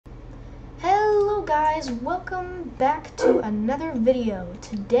guys, welcome back to another video.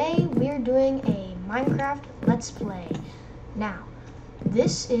 Today we're doing a Minecraft Let's Play. Now,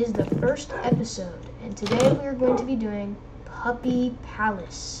 this is the first episode, and today we're going to be doing Puppy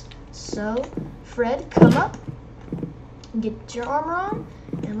Palace. So, Fred, come up, get your armor on,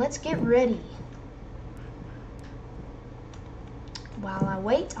 and let's get ready. While I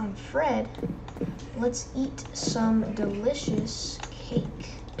wait on Fred, let's eat some delicious cake.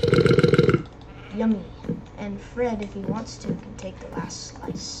 Yummy. And Fred, if he wants to, can take the last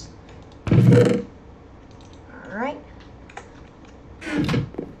slice. Alright.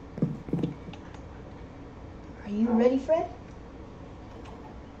 Are you ready, Fred?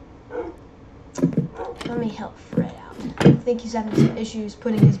 Let me help Fred out. I think he's having some issues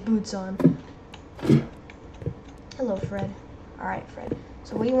putting his boots on. Hello, Fred. Alright, Fred.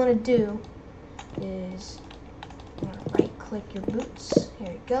 So what you want to do is you want to right-click your boots.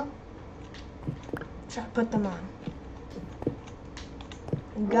 Here you go. Try to put them on.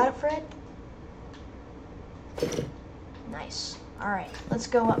 You got it, Fred? Nice. Alright, let's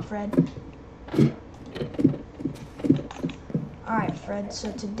go up, Fred. Alright, Fred, so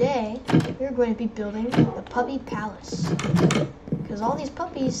today we're going to be building the Puppy Palace. Because all these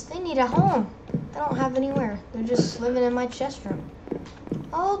puppies, they need a home. They don't have anywhere. They're just living in my chest room.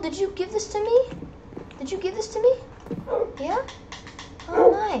 Oh, did you give this to me? Did you give this to me? Yeah?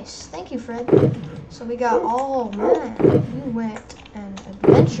 Oh, nice. Thank you, Fred. So we got, oh man, we went and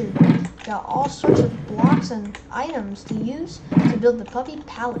adventured. Got all sorts of blocks and items to use to build the Puppy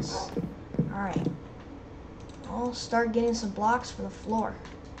Palace. Alright. I'll start getting some blocks for the floor.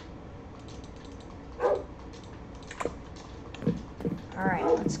 Alright,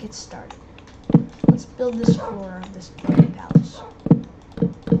 let's get started. Let's build this floor of this Puppy Palace.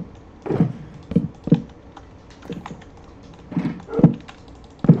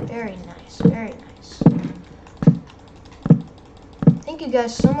 Very nice, very nice. Thank you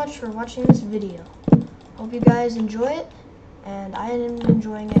guys so much for watching this video. Hope you guys enjoy it, and I am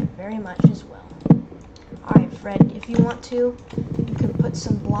enjoying it very much as well. Alright, Fred, if you want to, you can put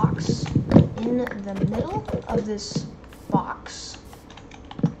some blocks in the middle of this box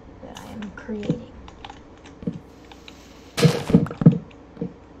that I am creating.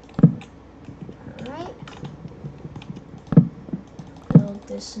 Alright. Build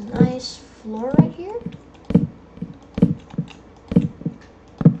this nice floor right here.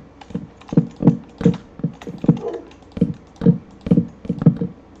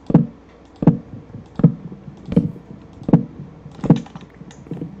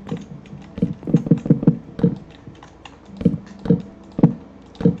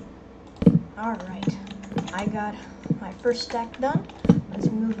 Alright, I got my first stack done. Let's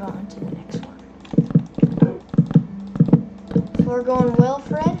move on to the next one. Floor going well,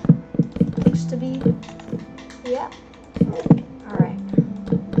 Fred? Looks to be, yeah. Alright,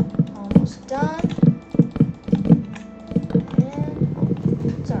 almost done. And, oh,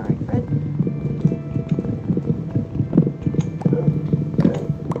 it's alright, Fred.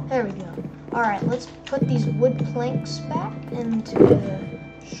 There we go. Alright, let's put these wood planks back into the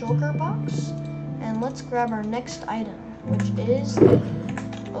shulker box, and let's grab our next item, which is the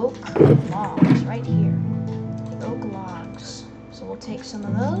oak logs right here. The oak logs. So we'll take some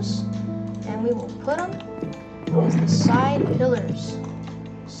of those and we will put them as the side pillars.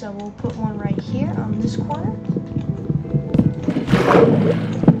 So we'll put one right here on this corner.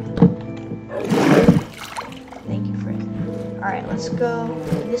 Thank you, Fred. Alright, let's go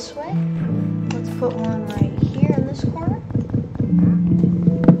this way. Let's put one right here in this corner.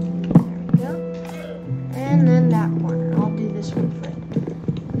 And then that corner. I'll do this one, Fred.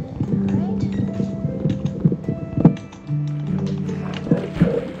 Alright.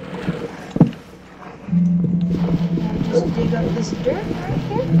 And just dig up this dirt right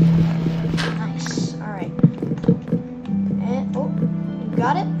here. Nice. Alright. And, oh, you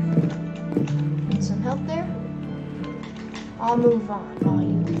got it? Need some help there? I'll move on while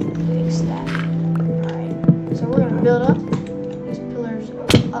you fix that. Alright. So we're going to build up these pillars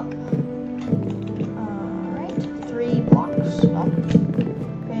up. 3 blocks. Oh,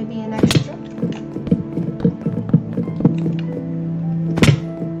 maybe an extra.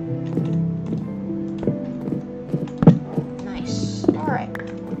 Nice. Alright.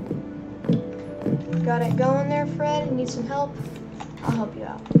 Got it going there, Fred? Need some help? I'll help you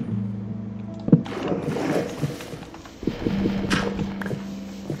out.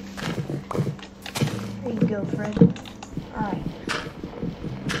 There you go, Fred. Alright.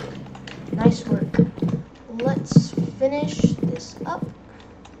 Nice work. Let's finish this up.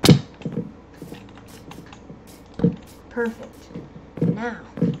 Perfect. Now,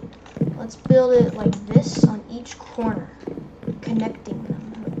 let's build it like this on each corner, connecting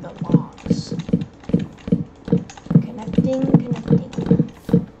them with the logs. Connecting.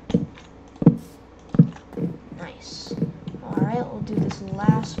 Nice. Alright, we'll do this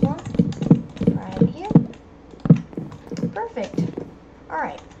last one right here. Perfect.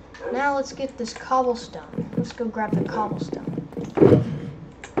 Alright, now let's get this cobblestone. Let's go grab the cobblestone.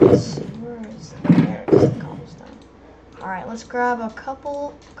 Let's see, where is it? There it is, the cobblestone. Alright, let's grab a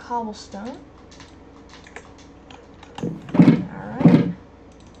couple cobblestone. Alright.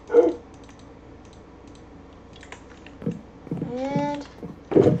 And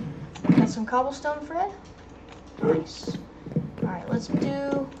got some cobblestone, Fred? Nice. Alright, let's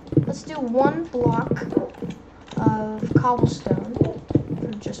do 1 block of cobblestone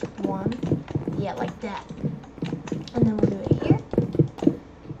for just one. Yeah, like that. And then we'll do it here.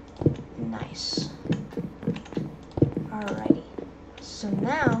 Nice. Alrighty. So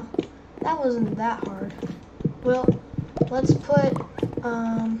now, that wasn't that hard. Well, let's put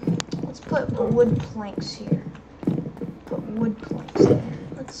wood planks here. Put wood planks there.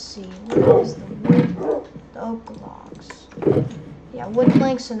 Let's see, where is the wood? The oak logs. Yeah, wood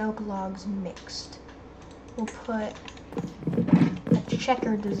planks and oak logs mixed. We'll put a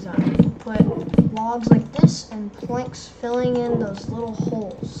checker design. We'll put logs like this and planks filling in those little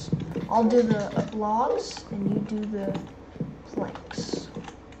holes. I'll do the logs and you do the planks.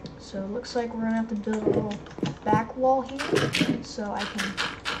 So it looks like we're gonna have to build a little back wall here so I can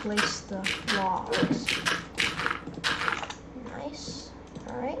place the logs. Nice.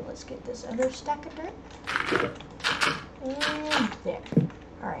 Alright, let's get this other stack of dirt. And there.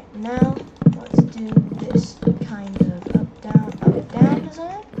 Alright, now let's do this kind of up, down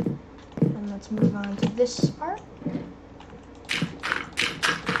design. And let's move on to this part.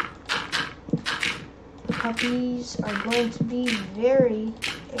 The puppies are going to be very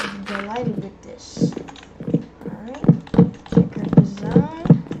delighted with this. Alright, checker design.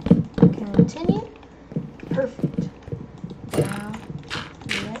 Continue. Perfect. Now,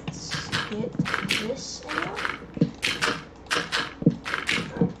 let's get this in there.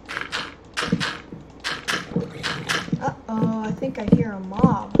 Uh-oh, I think I hear a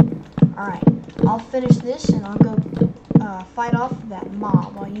mob. Alright, I'll finish this and I'll go fight off that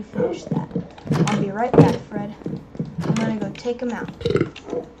mob while you finish that. I'll be right back, Fred. I'm gonna go take him out.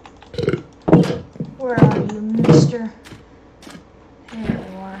 Where are you, mister? There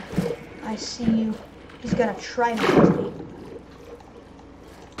you are. I see you. He's got a trident with me.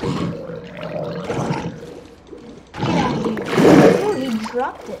 Get out of here. Ooh, he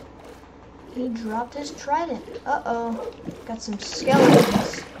dropped it. He dropped his trident. Uh-oh. Got some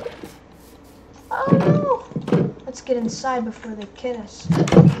skeletons. Oh, no. Let's get inside before they kill us.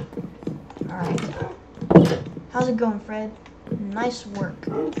 Alright. How's it going, Fred? Nice work.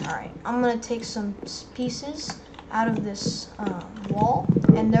 Alright, I'm going to take some pieces out of this wall,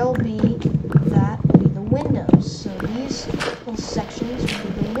 and there'll be the windows. So these little sections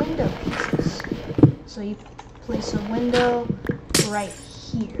will be the window pieces. So you place a window right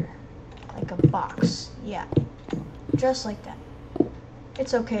here, like a box. Yeah, just like that.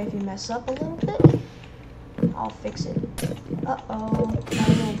 It's okay if you mess up a little bit. I'll fix it. Uh-oh,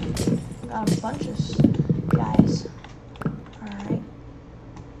 got a bunch of guys.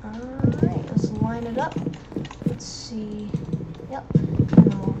 Alright, let's line it up. Let's see. Yep,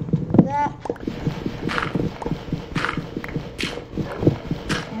 and we'll do that.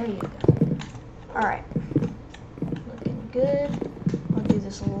 There you go. Alright, looking good. I'll do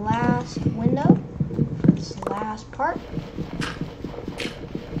this last window for this last part.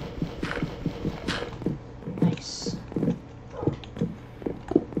 Nice.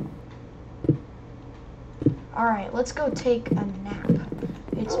 Alright, let's go take a nap.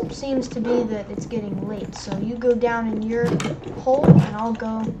 It seems to be that it's getting late, so you go down in your hole and I'll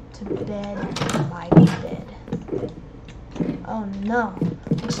go to bed in my bed. Oh no,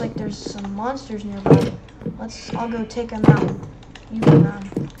 looks like there's some monsters nearby. I'll go take them out. You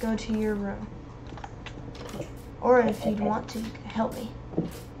can go to your room. Or if you'd want to, you can help me.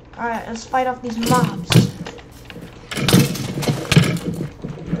 Alright, let's fight off these mobs.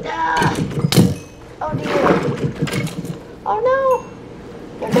 Ah! Oh dear. Oh no!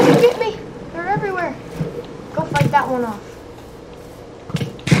 They're gonna get me! They're everywhere! Go fight that one off.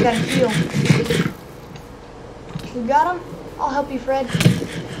 You gotta heal. You got him? I'll help you, Fred.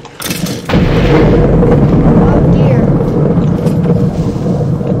 Oh dear.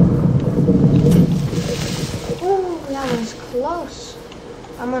 Ooh, that was close.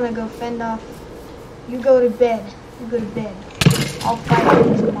 I'm gonna go fend off. You go to bed. You go to bed. I'll fight off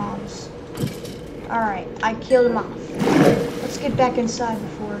these mobs. Alright, I killed him off. Let's get back inside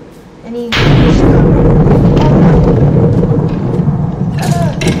before And he just go.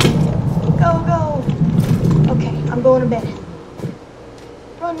 Okay, I'm going to bed.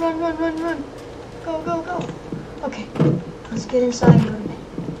 Run. Go. Okay, let's get inside and go to bed.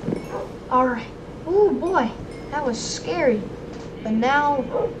 Alright. Oh boy, that was scary. But now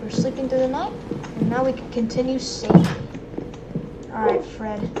we're sleeping through the night, and now we can continue safely. Alright,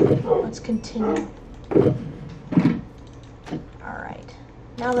 Fred, let's continue. Alright,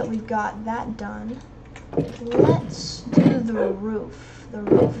 now that we've got that done, let's do the roof. The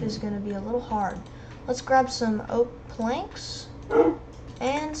roof is going to be a little hard. Let's grab some oak planks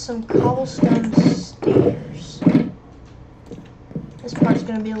and some cobblestone stairs. This part's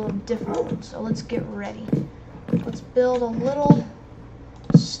going to be a little difficult, so let's get ready. Let's build a little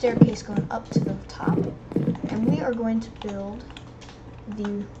staircase going up to the top, and we are going to build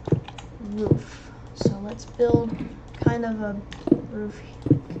the roof. So let's build kind of a roof,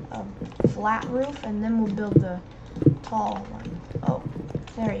 a flat roof, and then we'll build the tall one. Oh,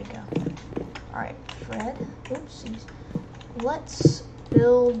 there you go. Alright, Fred, oopsies. Let's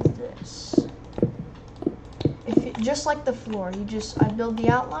build this. Just like the floor, I build the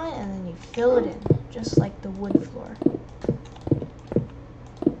outline and then you fill it in, just like the wood floor.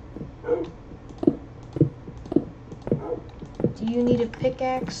 Do you need a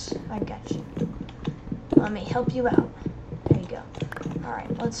pickaxe? I got you. Let me help you out. There you go. Alright,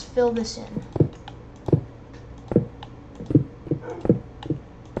 let's fill this in.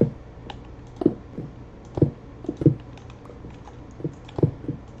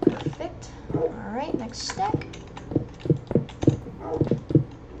 Perfect. Alright, next stack.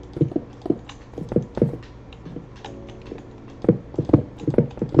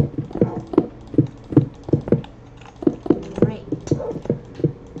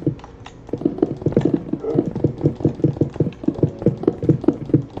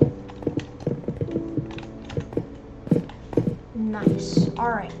 Nice.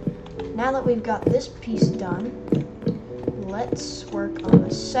 Alright, now that we've got this piece done, let's work on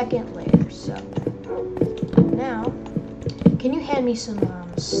the second layer. So, now, can you hand me some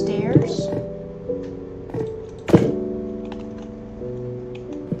stairs?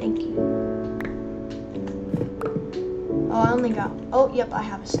 Thank you. Oh, I only got, oh, yep, I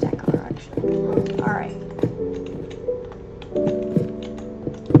have a stack on her, actually. Alright.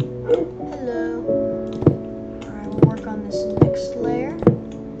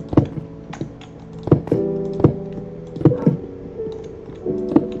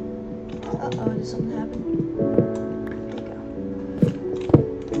 Uh-oh, did something happen?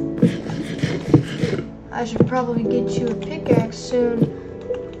 There you go. I should probably get you a pickaxe soon.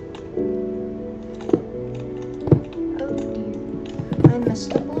 Oh dear. I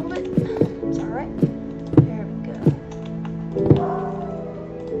messed up a little bit. It's alright. There we go.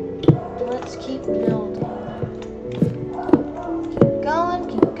 Let's keep building.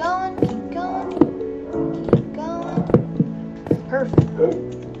 Keep going. Perfect.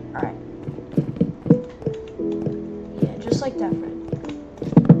 Alright. Just like that, Fred.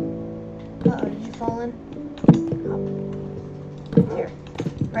 Uh-oh, did you fall in? Oh. Here.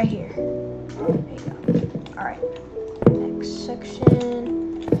 Right here. There you go. Alright. Next section.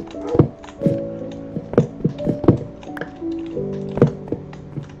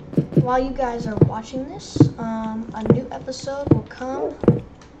 While you guys are watching this, a new episode will come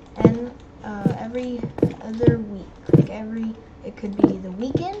and every other week. It could be the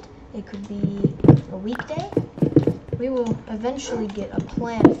weekend, it could be a weekday. We will eventually get a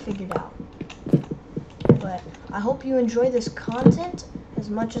plan figured out. But I hope you enjoy this content as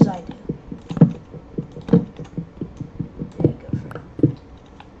much as I do. There you go, Fred.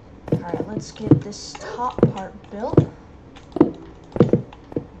 Alright, let's get this top part built.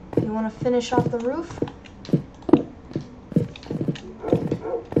 You want to finish off the roof?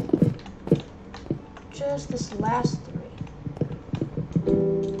 Just this last 3.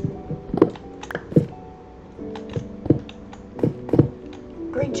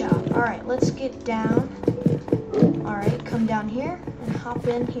 Great job. Alright, let's get down. Alright, come down here and hop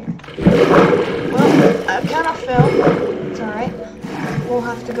in here. Well, I kind of fell. It's alright. We'll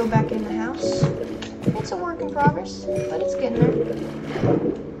have to go back in the house. It's a work in progress, but it's getting there.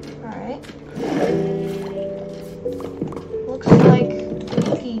 Alright. Looks like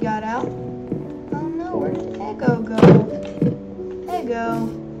Cookie got out. Oh no, where did Eggo go? Eggo,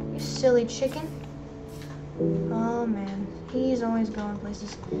 you silly chicken. Oh man, he's always going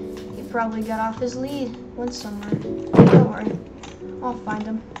places. He probably got off his lead, went somewhere. Don't worry, I'll find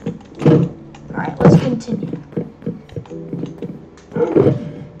him. Alright, let's continue.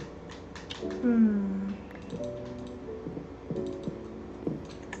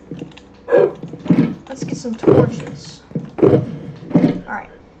 let's get some torches. Alright,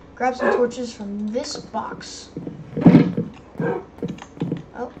 grab some torches from this box.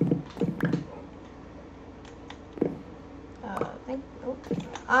 Oh.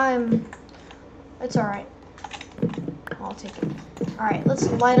 It's alright. I'll take it. Alright,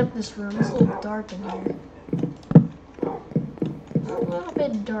 let's light up this room. It's a little dark in here. A little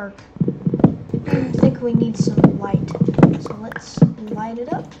bit dark. I think we need some light. So let's light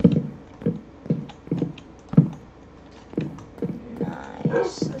it up.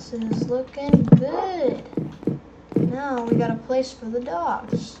 Nice. This is looking good. Now we got a place for the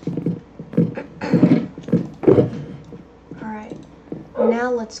dogs. Alright. Now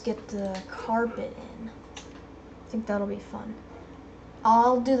let's get the carpet in. I think that'll be fun.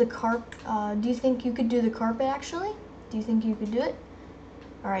 I'll do the do you think you could do the carpet actually? Do you think you could do it?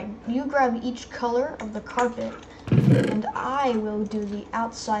 Alright, you grab each color of the carpet and I will do the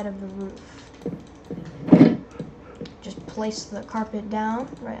outside of the roof. Just place the carpet down,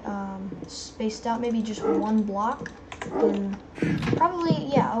 right, spaced out, maybe just one block, and probably,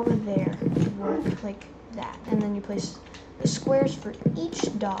 yeah, over there would work, like that. And then you place the squares for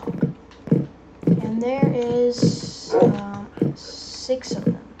each dog. And there is 6 of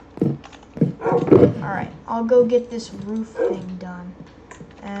them. Alright, I'll go get this roof thing done.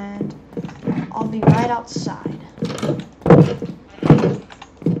 And I'll be right outside.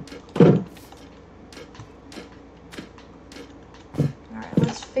 Alright,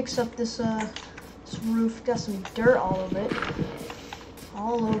 let's fix up this roof. Got some dirt all over it.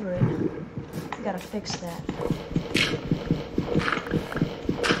 All over it. Gotta fix that.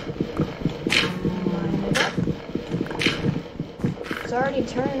 Line it up. It's already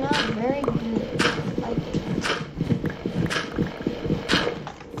turning out very good. I like it.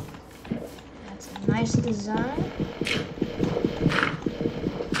 That's a nice design.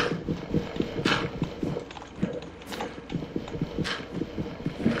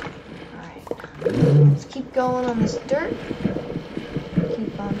 Let's keep going on this dirt.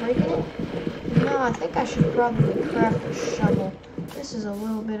 Keep on breaking it. No, I think I should probably craft a shovel. This is a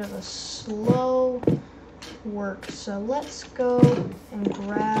little bit of a slow work. So let's go and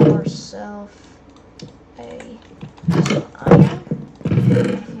grab ourselves some iron.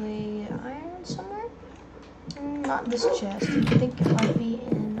 Hopefully iron somewhere. Not this chest. I think it might be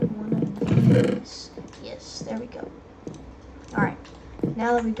in one of these. Yes, there we go. Alright.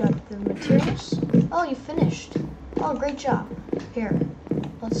 Now that we got the materials. Oh, you finished. Oh, great job. Here,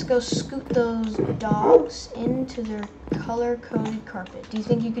 let's go scoot those dogs into their color-coded carpet. Do you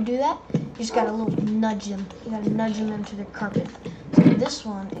think you could do that? You just gotta nudge them. You gotta nudge them into their carpet. So this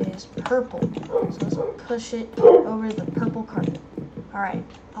one is purple. So let's push it over the purple carpet. Alright,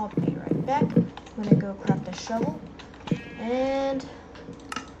 I'll be right back. I'm gonna go craft a shovel. And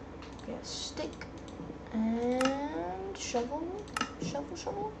get a stick. And shovel.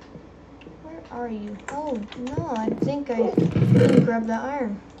 Shovel? Where are you? Oh, no, I think I didn't grab the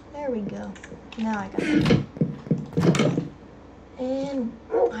iron. There we go. Now I got it. And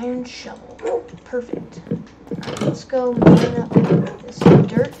iron shovel. Perfect. Alright, let's go mine up this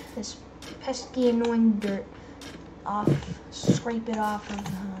dirt, this pesky, annoying dirt. Scrape it off of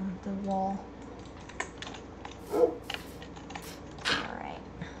the wall.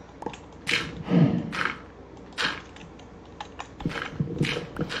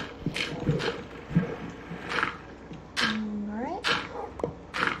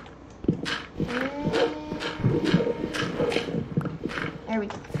 There we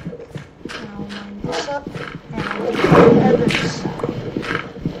go. Now I'll line this up and I'll do the other side.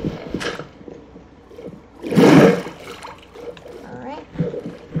 Alright.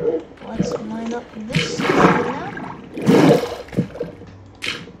 Let's line up this side now.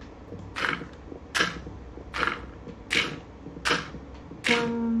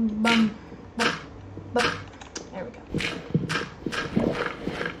 Bum, bum, bum, bum. There we go.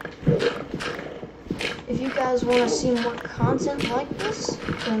 If you guys want to see more content like this,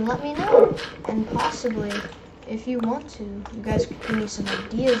 then let me know. And possibly, if you want to, you guys could give me some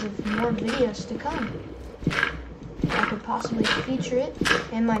ideas of more videos to come. I could possibly feature it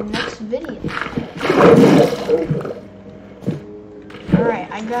in my next video.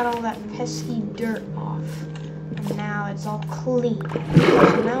 Alright, I got all that pesky dirt off. And now it's all clean.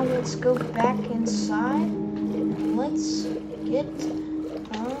 So now let's go back inside. And let's get to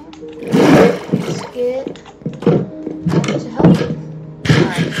help.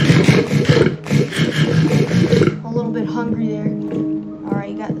 Alright. A little bit hungry there. Alright,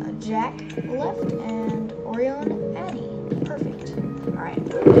 you got a Jack left and Oreo and Addie. Perfect. Alright.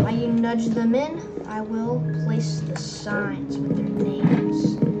 While you nudge them in, I will place the signs with their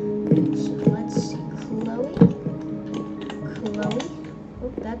names. So let's see.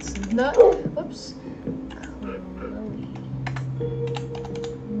 That's not. Whoops.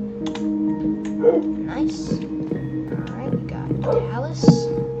 Nice. Alright, we got Dallas.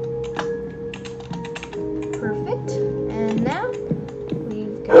 Perfect. And now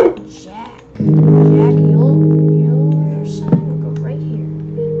we've got Jack. Jack, your sign will go right here.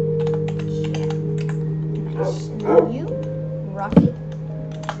 Jack. Nice. And then you, Rocky,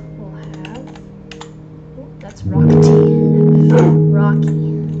 will have. Oh, that's Rocky. Rocky.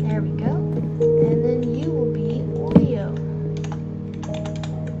 There we go. And then you will be Oreo.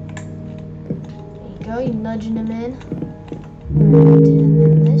 There you go, you're nudging him in. Right, and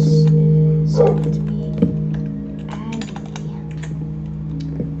then this is going to be Aggie.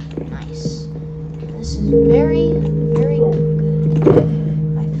 Nice. This is very, very good.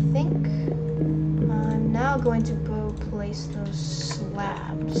 I think I'm now going to go place those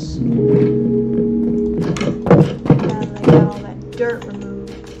slabs. Now that I got all that dirt removed.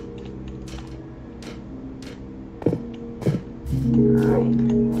 Alright,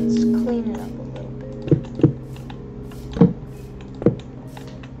 let's clean it up a little bit.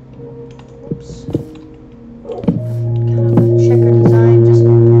 Oops. Kind of a checker design, just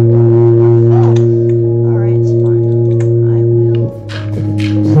fell. Alright, it's fine. I will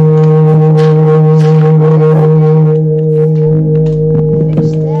fix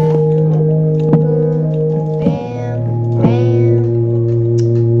that. Boom, bam, bam.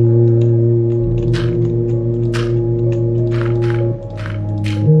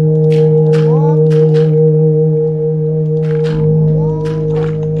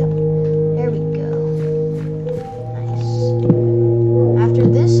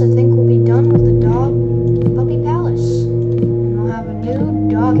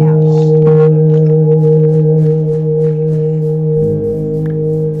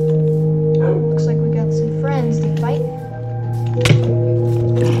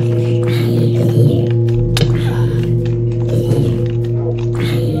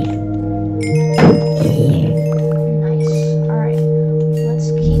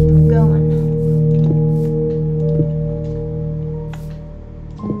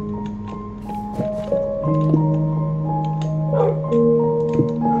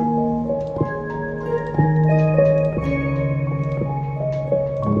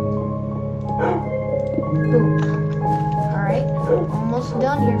 Almost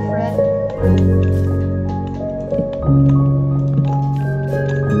done here, Fred.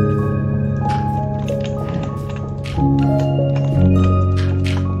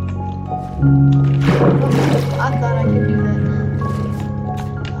 I thought I could do that.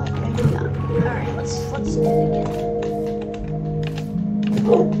 Okay, good job. Alright, let's do it again.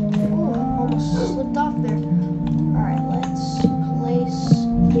 Ooh, almost slipped off there. Alright, let's place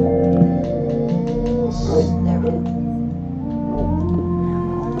this. There we go.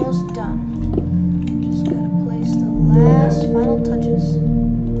 Almost done. Just gotta place the last final touches.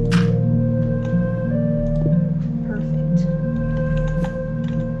 Perfect.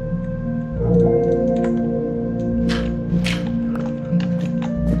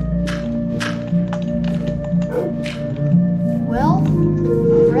 Well,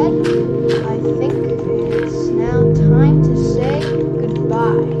 Fred, I think it's now time to say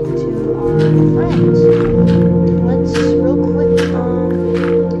goodbye to our friends. Let's real quick line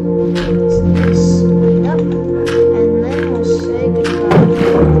up, and then we'll say goodbye.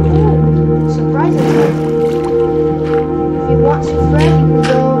 Ooh, surprise attack. If you want to, Fred, you can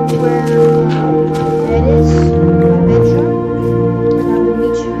go to where my bed is, my bedroom, and I will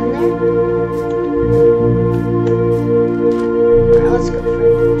meet you in there. Alright, let's go,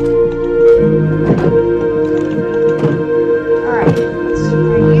 Fred. Alright, let's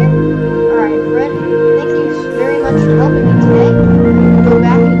right here. Alright, Fred, thank you very much for helping me today. We'll go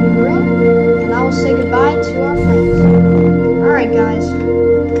back in your room, and I will say goodbye to our friends. Alright, guys,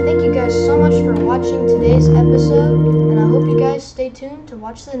 thank you guys so much for watching today's episode, and I hope you guys stay tuned to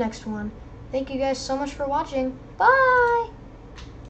watch the next one. Thank you guys so much for watching. Bye!